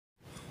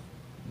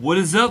What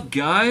is up,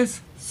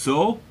 guys?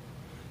 So,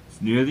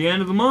 it's near the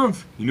end of the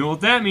month. You know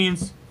what that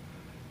means.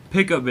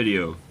 Pickup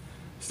video.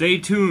 Stay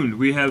tuned.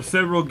 We have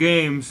several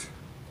games.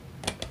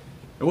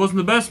 It wasn't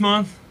the best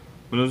month,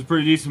 but it was a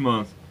pretty decent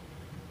month.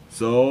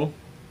 So,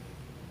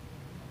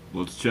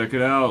 let's check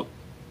it out.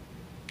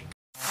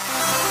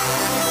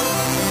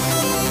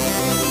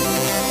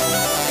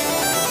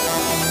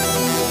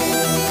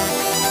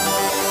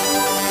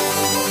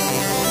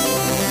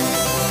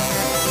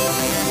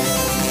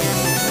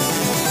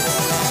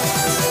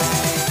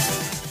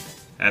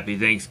 Happy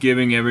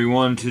Thanksgiving,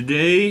 everyone.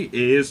 Today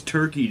is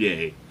Turkey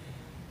Day.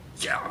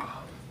 Yeah.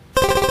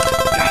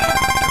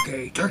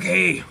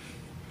 Turkey.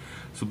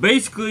 So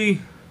basically,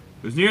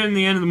 it was nearing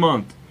the end of the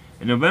month,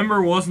 and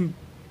November wasn't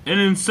an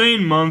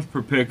insane month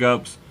for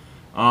pickups.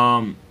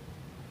 Some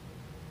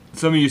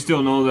of you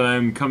still know that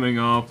I'm coming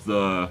off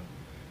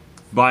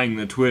buying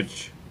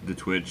the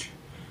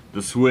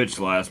Switch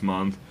last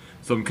month,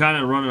 so I'm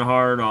kind of running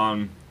hard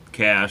on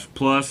cash.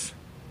 Plus,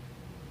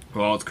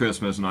 well, it's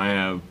Christmas, and I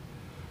have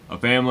a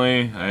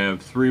family. I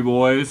have 3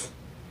 boys,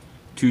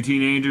 2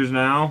 teenagers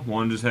now.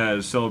 One just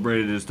has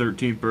celebrated his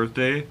 13th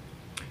birthday,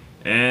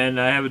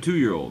 and I have a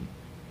 2-year-old.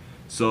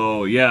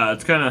 So yeah,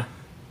 it's kind of,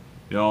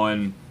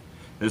 and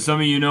as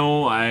some of you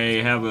know,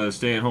 I have a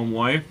stay-at-home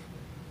wife,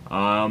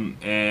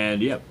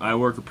 and yep, I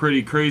work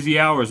pretty crazy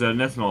hours at an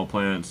ethanol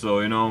plant.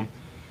 So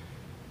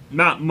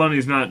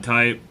money's not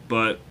tight,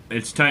 but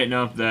it's tight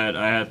enough that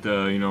I have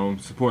to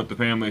support the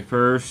family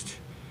first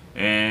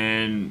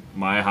and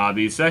my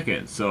hobby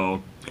second.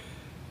 So,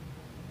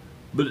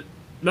 but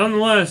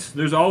nonetheless,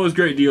 there's always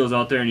great deals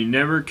out there, and you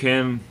never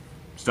can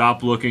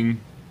stop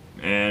looking.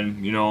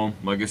 And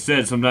like I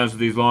said, sometimes with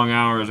these long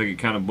hours, I get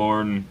kind of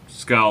bored and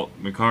scout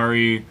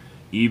Mercari,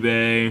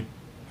 eBay,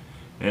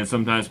 and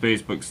sometimes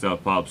Facebook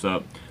stuff pops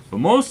up. But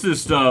most of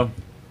this stuff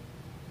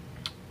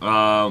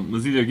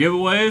was either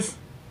giveaways,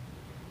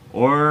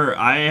 or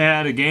I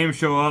had a game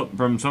show up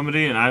from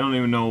somebody, and I don't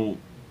even know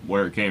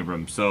where it came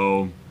from.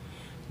 So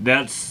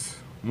that's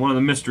one of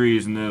the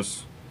mysteries in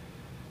this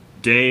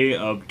day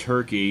of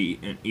turkey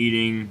and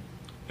eating.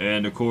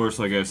 And of course,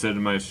 like I said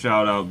in my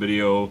shout out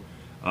video,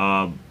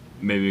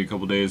 maybe a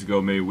couple days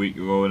ago, maybe a week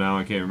ago now,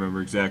 I can't remember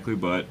exactly,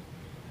 but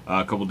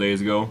a couple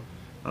days ago,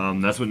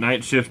 that's what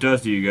night shift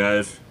does to you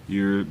guys.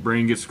 Your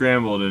brain gets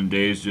scrambled and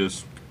days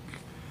just,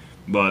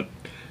 but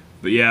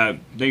yeah,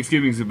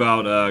 Thanksgiving's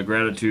about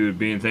gratitude,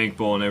 being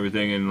thankful and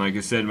everything. And like I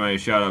said in my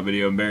shout out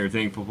video, I'm very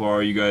thankful for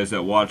all you guys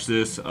that watch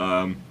this,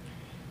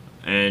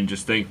 and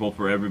just thankful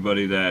for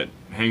everybody that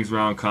hangs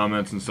around,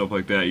 comments and stuff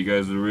like that. You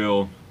guys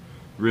are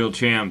real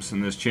champs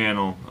in this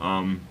channel.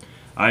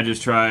 I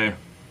just try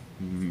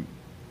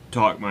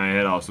talk my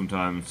head off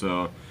sometimes.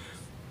 So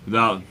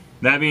without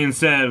that being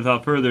said,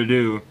 without further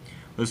ado,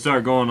 let's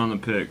start going on the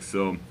picks.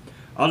 So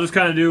I'll just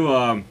kind of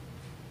do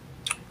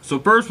so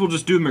first we'll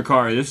just do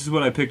Mercari. This is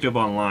what I picked up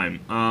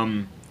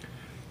online.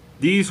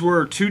 These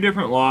were 2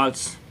 different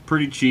lots,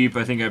 pretty cheap.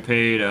 I think I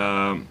paid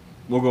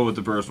we'll go with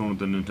the first one with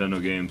the Nintendo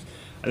games.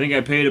 I think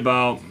I paid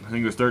about, I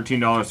think it was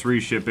 $13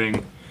 free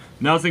shipping.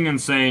 Nothing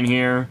insane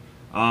here.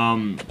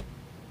 I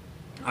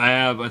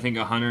have, I think,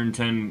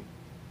 110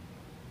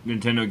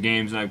 Nintendo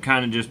games, and I've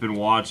kind of just been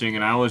watching,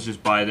 and I always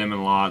just buy them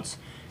in lots,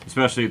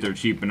 especially if they're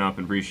cheap enough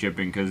and free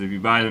shipping, because if you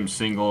buy them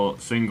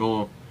singled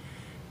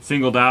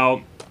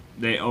out,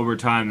 over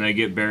time they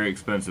get very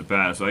expensive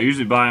fast. So I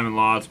usually buy them in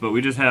lots, but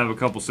we just have a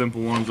couple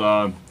simple ones.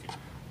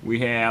 We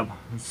have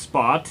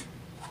Spot.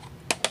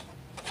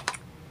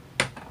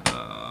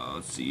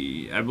 Let's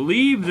see, I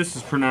believe this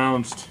is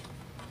pronounced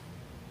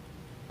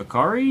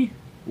Akari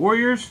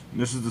Warriors.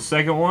 This is the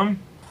second one.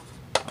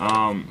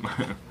 I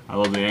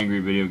love the Angry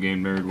Video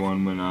Game Nerd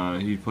one when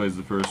he plays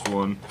the first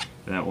one.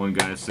 That one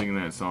guy is singing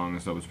that song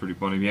and stuff. It's pretty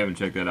funny. If you haven't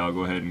checked that out,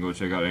 go ahead and go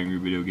check out Angry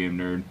Video Game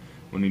Nerd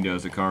when he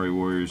does Akari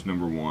Warriors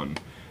 #1.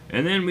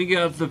 And then we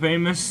got the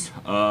famous,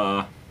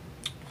 the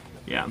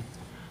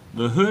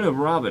Hood of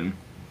Robin.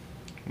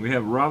 We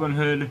have Robin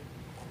Hood,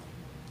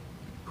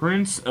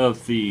 Prince of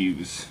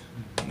Thieves.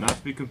 Not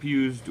to be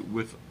confused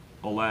with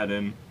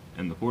Aladdin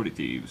and the 40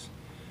 Thieves.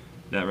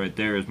 That right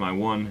there is my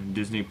one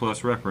Disney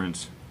Plus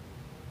reference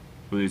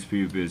for these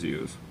few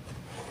videos.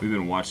 We've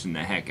been watching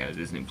the heck out of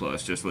Disney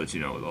Plus, just to let you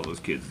know, with all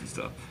those kids and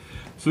stuff.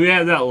 So we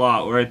have that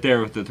lot right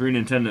there with the 3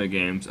 Nintendo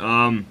games.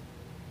 Going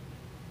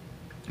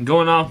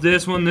off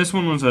this one was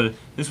a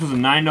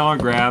 $9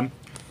 grab.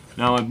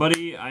 Now my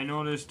buddy, I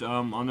noticed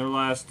on their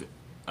last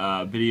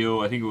video,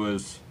 I think it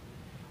was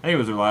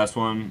their last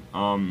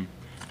one.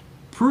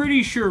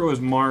 Pretty sure it was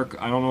Mark.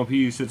 I don't know if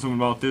he said something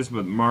about this,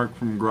 but Mark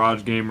from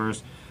Garage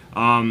Gamers,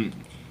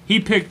 he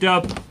picked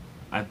up,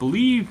 I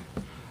believe,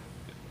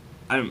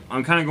 I'm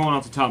kind of going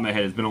off the top of my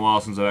head. It's been a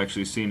while since I've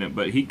actually seen it,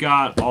 but he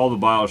got all the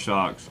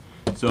BioShocks.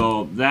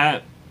 So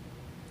that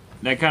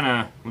kind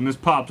of, when this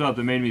popped up,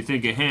 it made me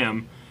think of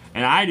him.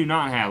 And I do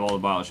not have all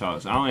the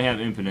BioShocks. I only have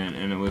Infinite,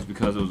 and it was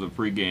because it was a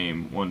free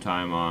game one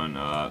time on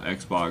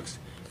Xbox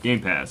Game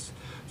Pass.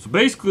 So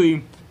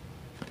basically,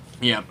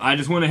 yeah, I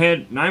just went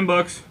ahead,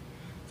 $9.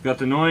 It's got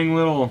the annoying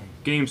little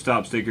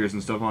GameStop stickers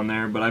and stuff on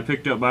there, but I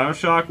picked up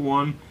BioShock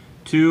 1,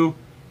 2,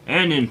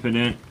 and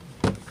Infinite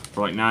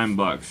for like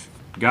 $9.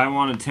 Guy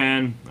wanted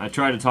 10. I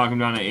tried to talk him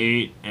down to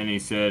 8, and he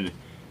said,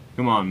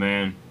 "Come on,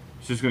 man.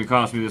 It's just going to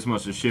cost me this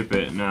much to ship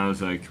it." And I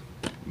was like,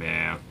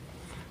 yeah.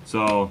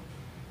 So,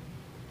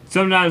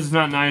 sometimes it's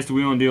not nice to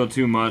wheel and deal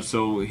too much.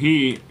 So,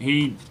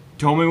 he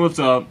told me what's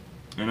up,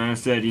 and I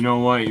said, you know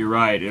what, you're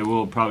right. It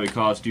will probably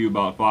cost you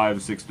about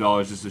 $5 to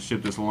 $6 just to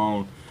ship this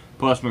alone,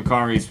 plus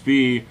Macari's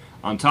fee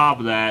on top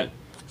of that.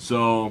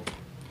 So,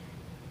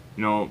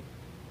 you know,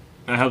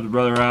 I helped the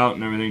brother out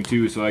and everything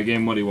too, so I gave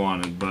him what he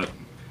wanted. But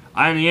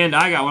in the end,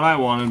 I got what I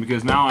wanted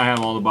because now I have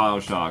all the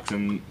BioShocks,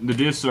 and the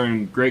discs are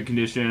in great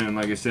condition. And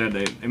like I said,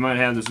 they might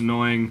have this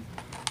annoying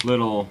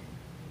little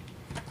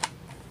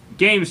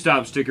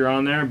GameStop sticker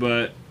on there,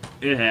 but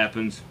it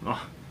happens.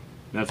 Oh,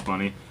 that's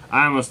funny.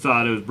 I almost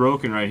thought it was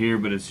broken right here,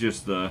 but it's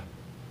just part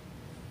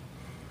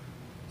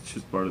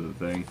of the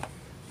thing.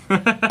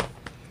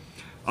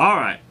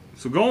 Alright,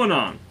 so going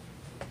on.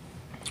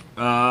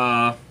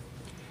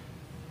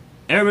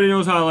 Everybody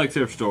knows how I like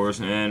thrift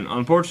stores, and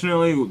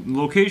unfortunately, the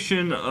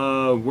location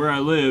where I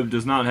live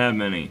does not have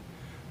many.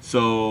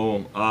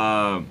 So,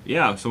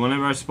 yeah, so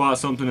whenever I spot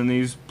something in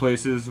these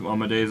places on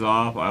my days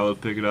off, I always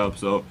pick it up.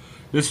 So,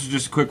 this is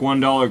just a quick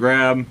 $1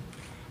 grab.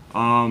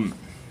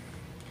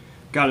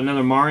 Got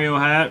another Mario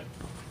hat.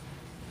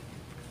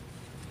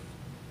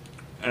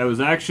 It was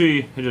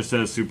actually, it just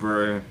says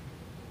Super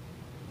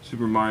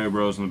Mario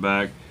Bros. On the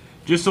back.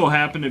 Just so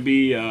happened to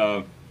be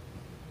at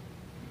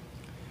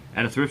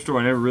a thrift store.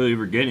 I never really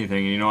ever get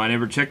anything. And, you know, I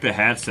never check the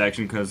hat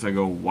section because I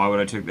go, why would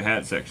I check the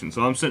hat section?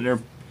 So I'm sitting there.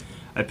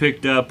 I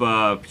picked up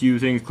a few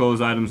things,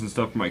 clothes items and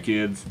stuff for my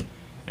kids.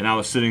 And I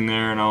was sitting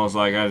there and I was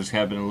like, I just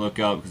happened to look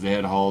up because they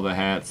had all the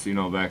hats, you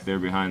know, back there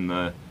behind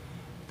the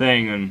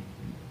thing. And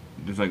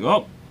just like,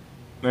 oh,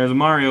 there's a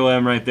Mario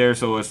M right there.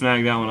 So I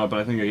snagged that one up.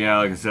 And I think, yeah,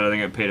 like I said, I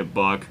think I paid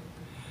 $1.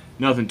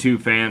 Nothing too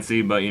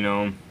fancy, but, you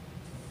know,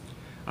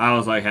 I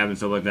always like having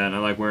stuff like that. And I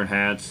like wearing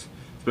hats,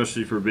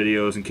 especially for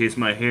videos, in case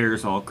my hair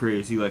is all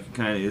crazy like it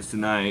kind of is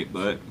tonight.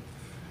 But,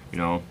 you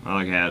know, I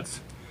like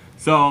hats.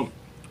 So,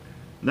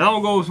 now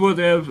we'll go with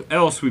what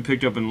else we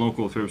picked up in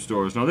local thrift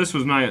stores. Now, this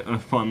was not a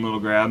fun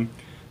little grab.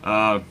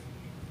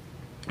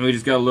 We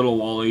just got a little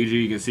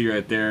Waluigi. You can see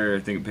right there. I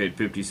think I paid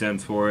 50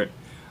 cents for it.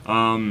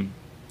 I'm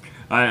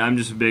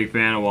just a big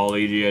fan of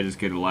Waluigi. I just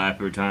get a laugh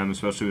every time,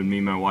 especially when me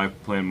and my wife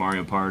playing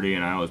Mario Party,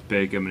 and I always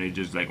pick him, and he's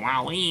just like,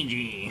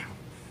 Waluigi.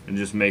 It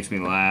just makes me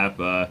laugh.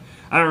 I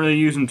don't really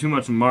use him too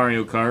much in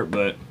Mario Kart,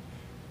 but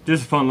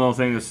just a fun little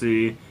thing to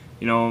see.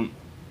 You know,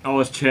 I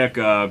always check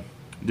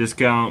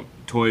discount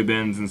toy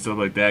bins and stuff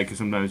like that, because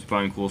sometimes you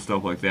find cool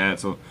stuff like that.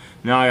 So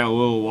now I got a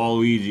little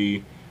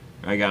Waluigi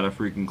I gotta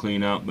freaking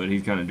clean up, but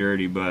he's kind of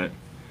dirty. But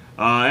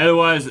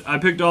otherwise, I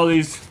picked all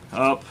these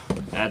up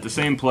at the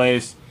same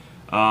place.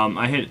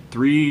 I hit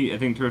 3, I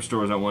think, thrift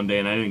stores that one day,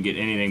 and I didn't get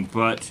anything,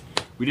 but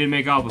we did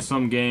make off with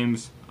some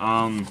games.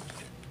 I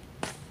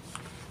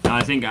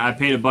think I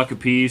paid $1 a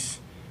piece.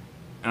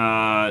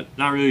 Not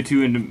really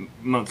too into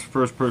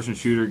first-person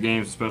shooter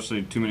games,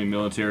 especially too many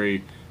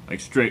military, like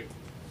straight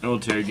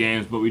military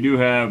games. But we do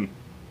have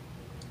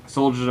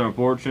Soldiers of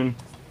Fortune,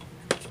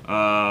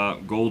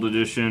 Gold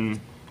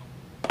Edition,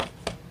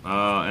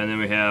 and then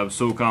we have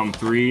SOCOM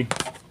 3.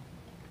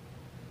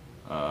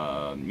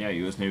 Yeah,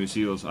 U.S. Navy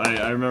SEALs.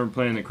 I remember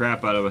playing the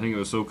crap out of, I think it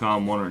was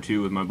SOCOM 1 or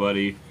 2 with my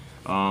buddy.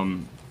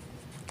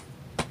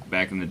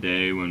 Back in the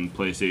day when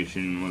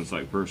PlayStation was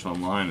like first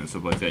online and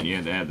stuff like that, and you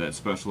had to have that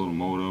special little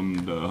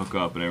modem to hook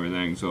up and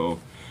everything. So,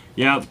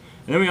 yeah. And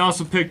then we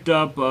also picked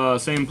up,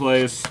 same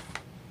place,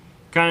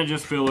 kind of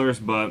just fillers,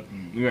 but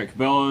we got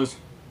Cabela's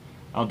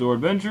Outdoor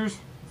Adventures.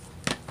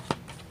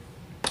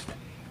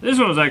 This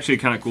one was actually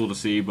kind of cool to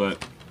see,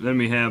 but then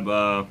we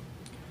have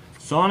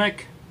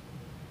Sonic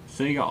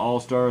Sega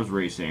All-Stars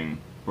Racing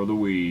for the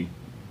Wii.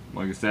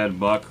 Like I said,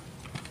 $1.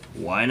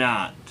 Why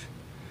not?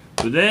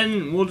 But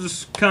then we'll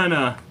just kind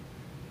of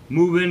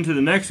move into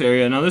the next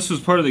area. Now, this was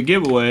part of the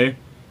giveaway,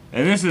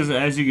 and this is,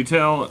 as you can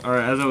tell, or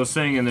as I was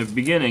saying in the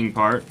beginning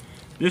part,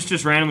 this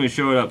just randomly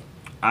showed up.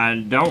 I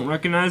don't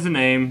recognize the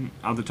name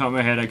off the top of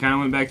my head. I kind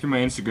of went back through my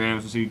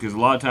Instagrams to see, because a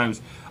lot of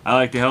times I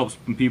like to help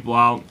some people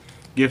out,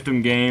 gift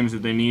them games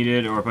if they need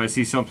it, or if I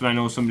see something I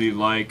know somebody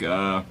like,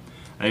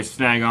 I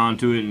snag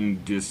onto it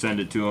and just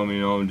send it to them,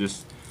 you know, and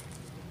just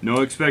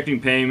no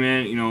expecting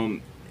payment, you know,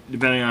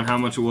 depending on how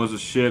much it was to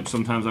ship.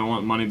 Sometimes I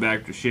want money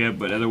back to ship,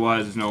 but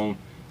otherwise, you know,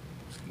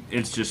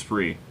 it's just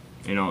free,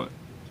 you know.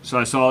 So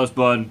I saw this,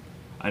 bud.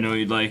 I know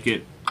you'd like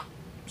it.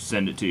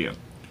 Send it to you.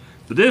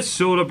 But this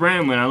showed up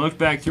randomly, and I looked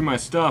back through my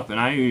stuff, and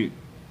I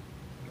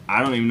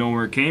don't even know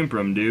where it came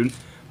from, dude.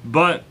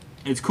 But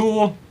it's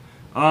cool.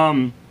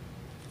 It's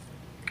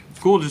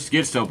cool just to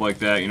get stuff like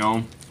that, you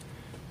know.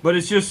 But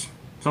it's just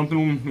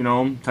something, you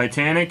know,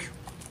 Titanic,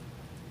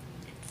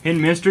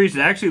 Hidden Mysteries.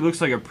 It actually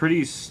looks like a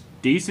pretty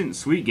decent,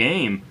 sweet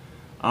game.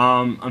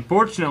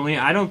 Unfortunately,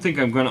 I don't think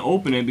I'm going to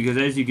open it because,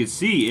 as you can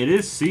see, it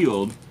is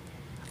sealed.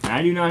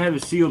 I do not have a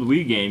sealed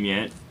Wii game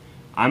yet.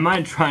 I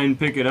might try and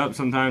pick it up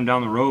sometime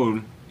down the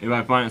road if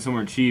I find it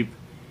somewhere cheap.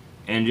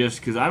 And just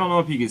because I don't know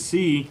if you can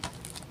see,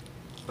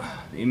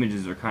 the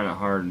images are kind of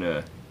hard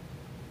to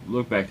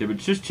look back there, but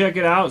just check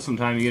it out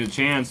sometime you get a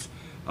chance.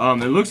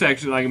 It looks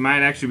actually like it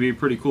might actually be a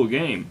pretty cool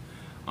game.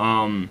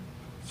 So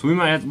we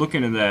might have to look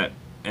into that.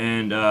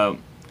 And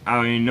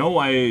I know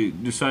I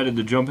decided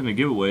to jump into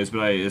giveaways,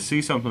 but I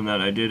see something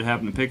that I did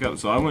happen to pick up.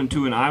 So I went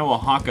to an Iowa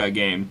Hawkeye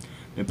game.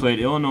 They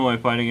played Illinois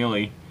fighting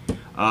Illy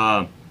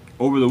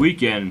over the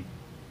weekend.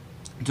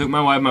 I took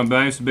my wife. My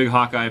wife's a big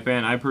Hawkeye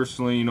fan. I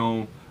personally, you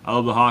know, I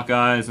love the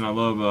Hawkeyes and I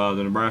love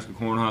the Nebraska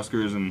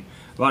Cornhuskers and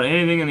about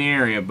anything in the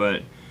area,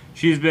 but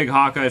she's a big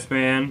Hawkeyes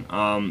fan.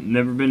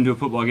 Never been to a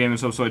football game and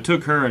stuff, so I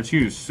took her and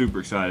she was super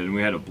excited and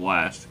we had a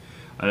blast.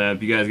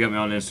 If you guys got me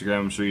on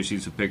Instagram, I'm sure you see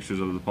some pictures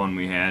of the fun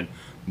we had.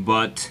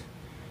 But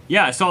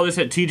yeah, I saw this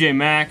at TJ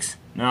Maxx.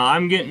 Now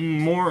I'm getting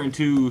more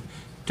into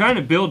trying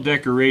to build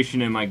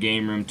decoration in my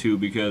game room too,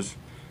 because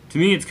to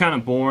me it's kind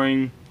of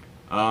boring.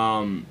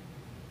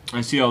 I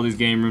see all these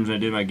game rooms. I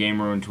did my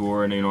game room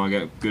tour, and you know I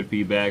got good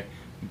feedback.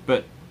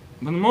 But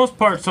for the most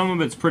part, some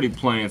of it's pretty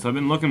plain. So I've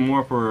been looking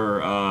more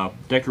for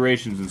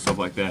decorations and stuff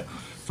like that.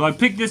 So I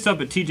picked this up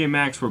at TJ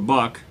Maxx for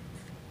 $1,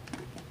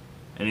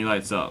 and he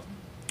lights up.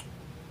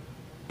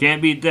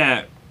 Can't beat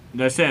that.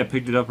 Did I say I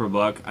picked it up for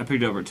 $1? I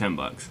picked it up for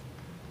 $10.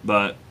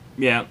 But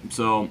yeah,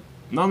 so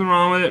nothing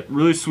wrong with it.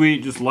 Really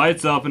sweet. Just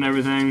lights up and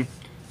everything.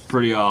 It's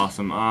pretty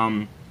awesome.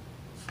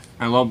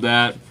 I love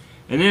that.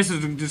 And this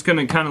is just going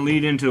to kind of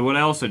lead into what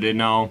else I did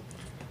now.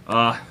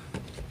 I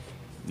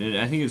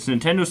think it's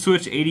Nintendo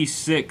Switch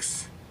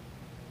 86.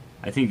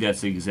 I think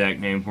that's the exact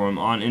name for him.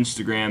 On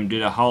Instagram,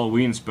 did a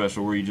Halloween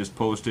special where you just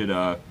posted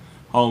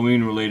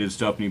Halloween related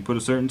stuff and you put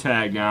a certain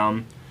tag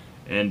down.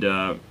 And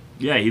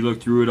yeah, he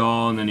looked through it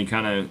all, and then he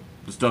kind of,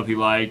 the stuff he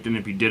liked, and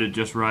if he did it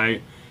just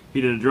right,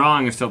 he did a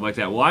drawing and stuff like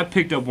that. Well, I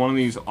picked up one of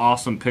these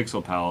awesome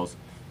Pixel Pals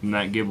from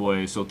that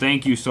giveaway, so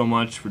thank you so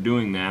much for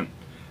doing that.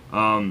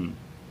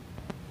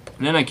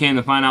 Then I came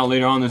to find out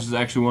later on this is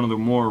actually one of the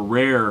more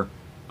rare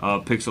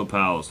Pixel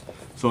Pals.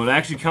 So it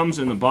actually comes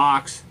in the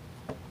box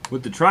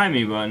with the Try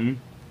Me button,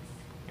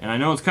 and I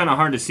know it's kind of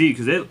hard to see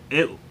because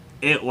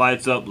it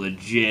lights up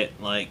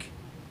legit, like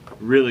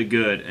really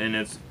good, and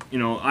it's, you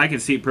know, I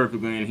can see it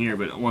perfectly in here,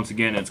 but once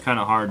again it's kind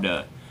of hard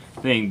to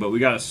thing. But we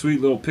got a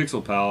sweet little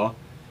Pixel Pal,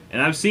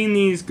 and I've seen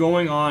these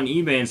going on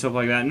eBay and stuff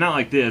like that, not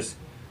like this,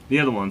 the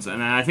other ones,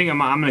 and I think I'm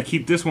going to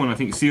keep this one, I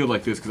think, sealed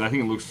like this because I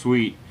think it looks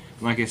sweet.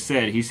 Like I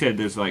said, he said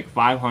there's like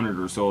 500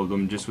 or so of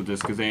them just with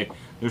this, because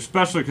they're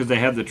special because they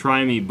have the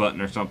Try Me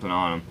button or something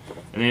on them.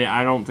 And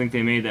I don't think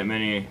they made that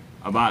many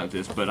about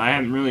this, but I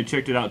haven't really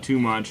checked it out too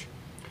much.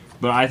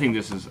 But I think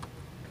this is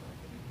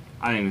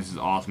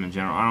awesome in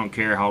general. I don't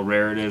care how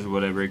rare it is or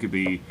whatever. It could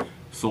be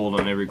sold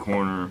on every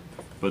corner,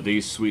 but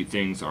these sweet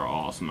things are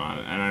awesome,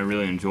 and I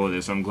really enjoy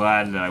this. I'm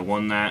glad that I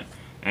won that,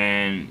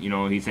 and you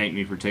know, he thanked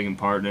me for taking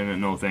part in it.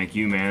 No, thank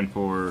you, man,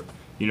 for,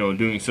 you know,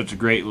 doing such a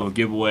great little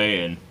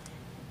giveaway and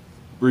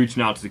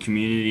reaching out to the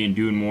community and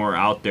doing more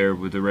out there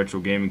with the retro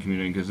gaming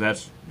community, because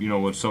that's, you know,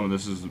 what some of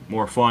this is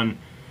more fun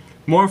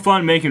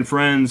making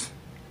friends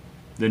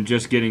than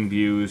just getting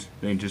views,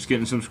 than just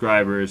getting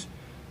subscribers.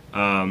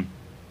 I've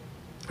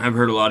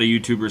heard a lot of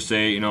YouTubers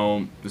say, you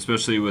know,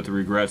 especially with the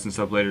regrets and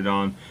stuff later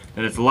on,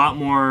 that it's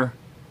more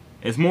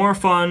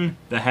fun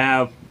to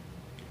have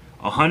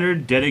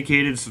 100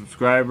 dedicated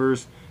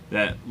subscribers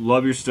that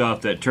love your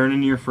stuff, that turn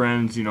into your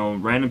friends, you know,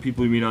 random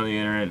people you meet on the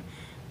internet.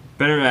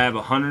 Better to have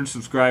 100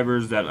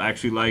 subscribers that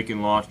actually like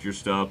and watch your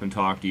stuff and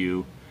talk to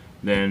you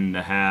than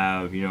to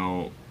have, you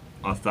know,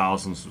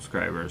 1,000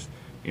 subscribers,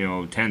 you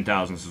know,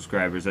 10,000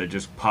 subscribers that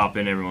just pop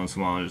in every once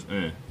in a while and just,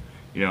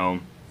 you know.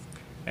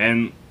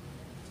 And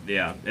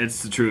yeah,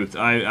 it's the truth.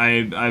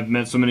 I've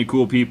met so many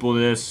cool people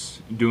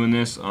doing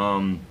this.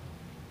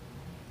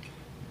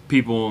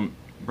 People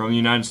from the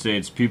United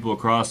States, people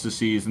across the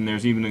seas, and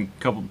there's even a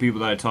couple of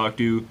people that I talk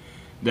to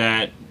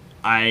that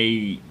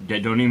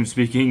don't even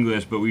speak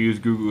English, but we use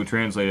Google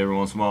Translate every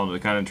once in a while to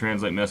kind of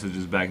translate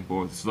messages back and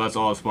forth. So that's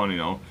all it's fun, you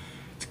know.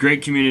 It's a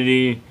great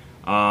community.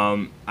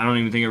 I don't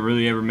even think I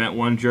really ever met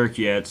one jerk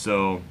yet,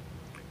 so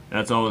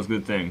that's always a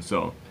good thing.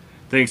 So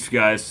thanks,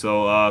 guys.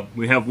 So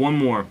we have one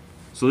more.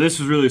 So this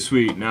is really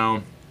sweet.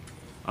 Now,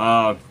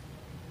 I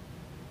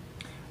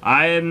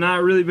have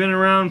not really been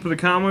around for the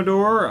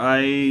Commodore.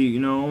 You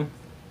know,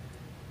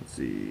 let's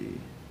see,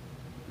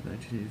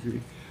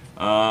 1983.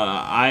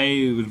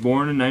 I was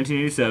born in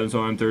 1987,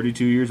 so I'm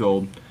 32 years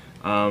old.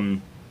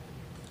 Some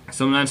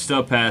of that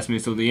stuff passed me,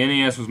 so the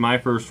NES was my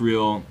first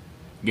real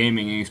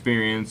gaming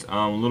experience.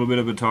 A little bit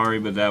of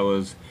Atari, but that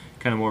was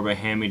kind of more of a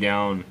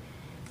hand-me-down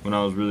when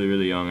I was really,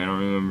 really young. I don't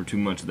remember too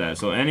much of that.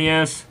 So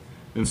NES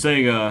and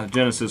Sega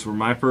Genesis were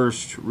my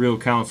first real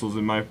consoles,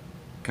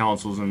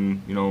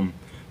 and you know,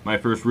 my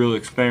first real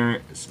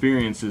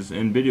experiences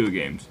in video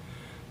games.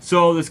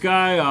 So this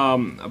guy,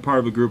 a part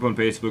of a group on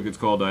Facebook, it's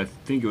called, I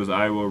think it was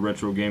Iowa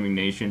Retro Gaming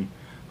Nation.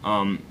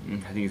 I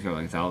think he's got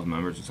like 1,000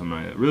 members or something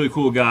like that. Really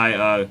cool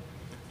guy.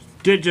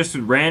 Did just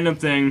a random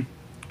thing.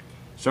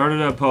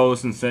 started a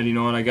post and said, you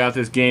know what, I got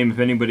this game. If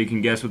anybody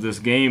can guess what this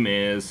game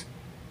is,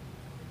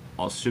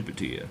 I'll ship it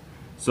to you.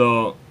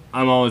 So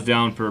I'm always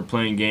down for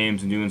playing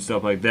games and doing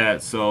stuff like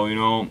that. So, you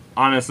know,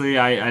 honestly,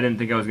 I didn't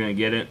think I was going to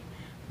get it,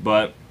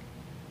 but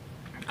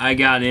I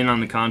got in on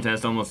the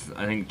contest almost,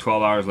 I think,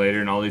 12 hours later,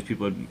 and all these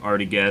people had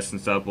already guessed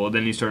and stuff. Well,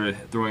 then he started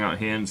throwing out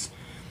hints.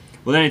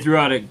 Well, then he threw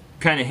out a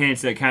kind of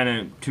hints that kind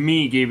of, to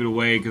me, gave it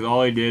away, because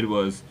all he did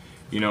was,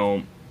 you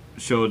know,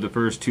 showed the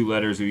first 2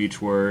 letters of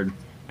each word,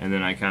 and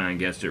then I kind of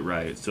guessed it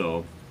right.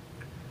 So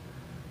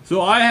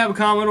I have a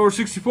Commodore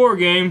 64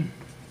 game,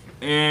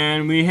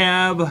 and we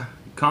have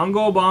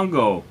Congo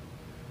Bongo,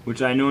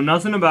 which I know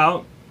nothing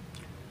about.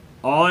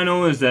 All I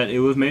know is that it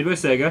was made by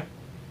Sega.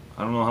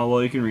 I don't know how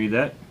well you can read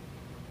that.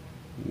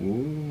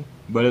 Ooh.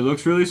 But it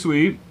looks really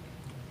sweet.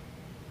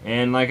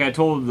 And like I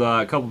told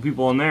a couple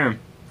people in there,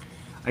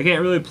 I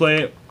can't really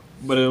play it,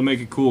 but it'll make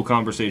a cool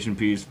conversation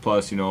piece.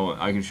 Plus, you know,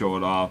 I can show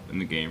it off in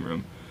the game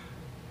room.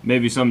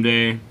 Maybe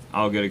someday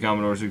I'll get a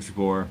Commodore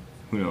 64.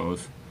 Who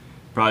knows?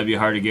 Probably be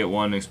hard to get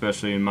one,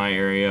 especially in my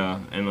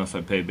area, unless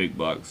I pay big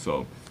bucks.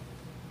 So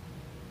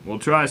we'll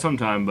try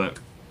sometime, but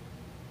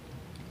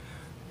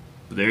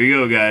there you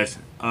go, guys.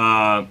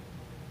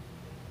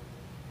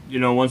 You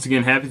know, once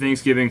again, happy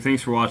Thanksgiving.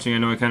 Thanks for watching. I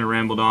know I kind of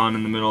rambled on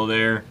in the middle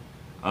there.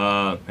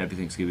 Happy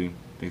Thanksgiving.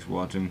 Thanks for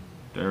watching.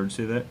 Did I already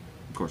say that?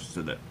 Of course I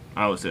said that.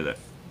 I always say that.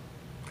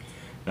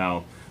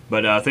 Now,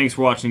 but thanks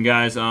for watching,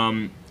 guys.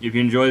 If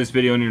you enjoy this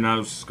video and you're not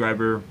a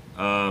subscriber,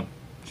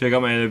 check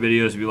out my other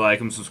videos. If you like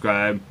them,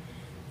 subscribe.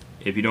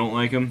 If you don't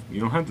like them, you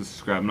don't have to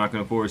subscribe. I'm not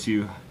going to force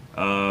you.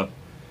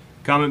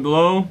 Comment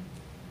below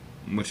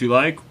what you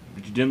like,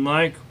 what you didn't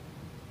like,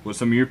 what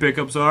some of your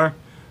pickups are.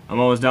 I'm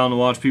always down to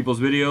watch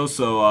people's videos,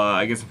 so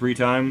I get some free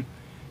time,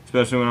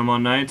 especially when I'm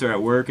on nights or at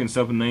work and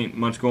stuff and there ain't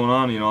much going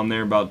on. You know, I'm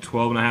there about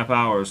 12.5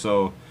 hours,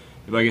 so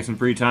if I get some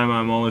free time,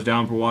 I'm always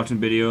down for watching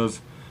videos.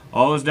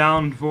 Always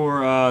down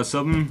for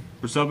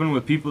subbing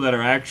with people that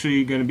are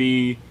actually going to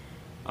be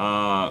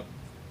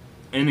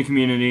in the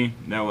community,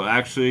 that will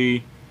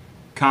actually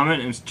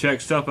comment and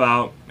check stuff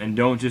out, and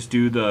don't just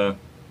do the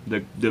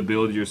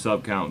build your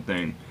sub count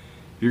thing.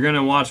 If you're going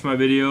to watch my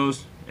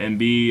videos and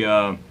be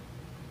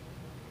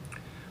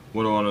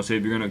what do I want to say?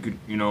 If you're gonna,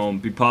 you know,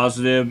 be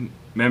positive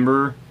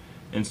member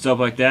and stuff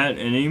like that,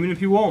 and even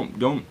if you won't,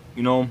 don't,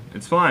 you know,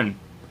 it's fine.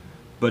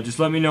 But just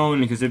let me know,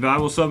 because if I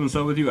will sub and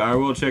sub with you, I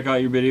will check out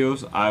your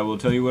videos. I will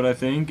tell you what I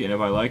think, and if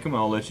I like them,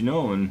 I'll let you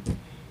know. And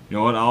you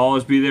know what? I'll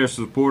always be there to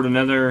support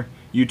another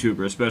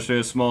YouTuber, especially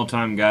a small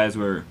time guys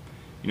where,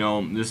 you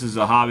know, this is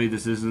a hobby.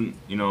 This isn't,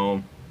 you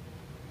know,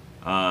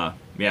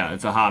 yeah,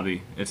 it's a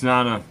hobby. It's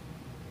not a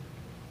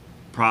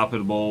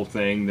profitable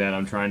thing that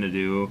I'm trying to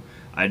do.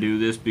 I do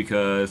this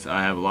because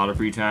I have a lot of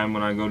free time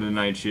when I go to the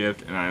night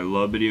shift, and I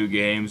love video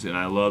games, and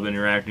I love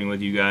interacting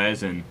with you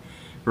guys. And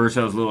first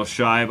I was a little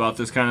shy about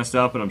this kind of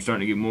stuff, but I'm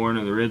starting to get more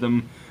into the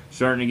rhythm,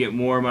 starting to get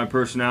more of my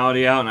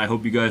personality out, and I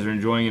hope you guys are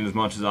enjoying it as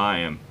much as I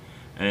am.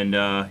 And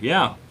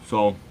yeah,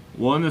 so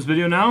we'll end this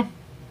video now.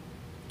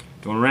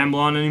 Don't want to ramble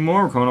on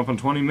anymore. We're coming up on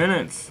 20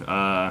 minutes.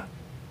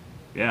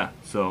 Yeah,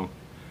 so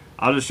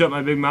I'll just shut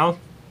my big mouth.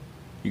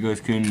 You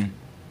guys can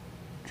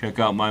check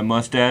out my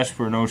mustache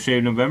for No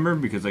Shave November,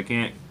 because I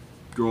can't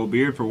grow a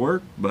beard for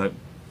work, but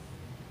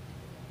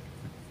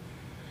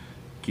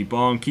keep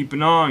on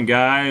keeping on,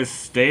 guys.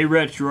 Stay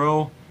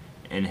retro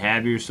and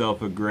have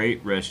yourself a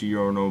great rest of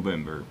your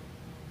November.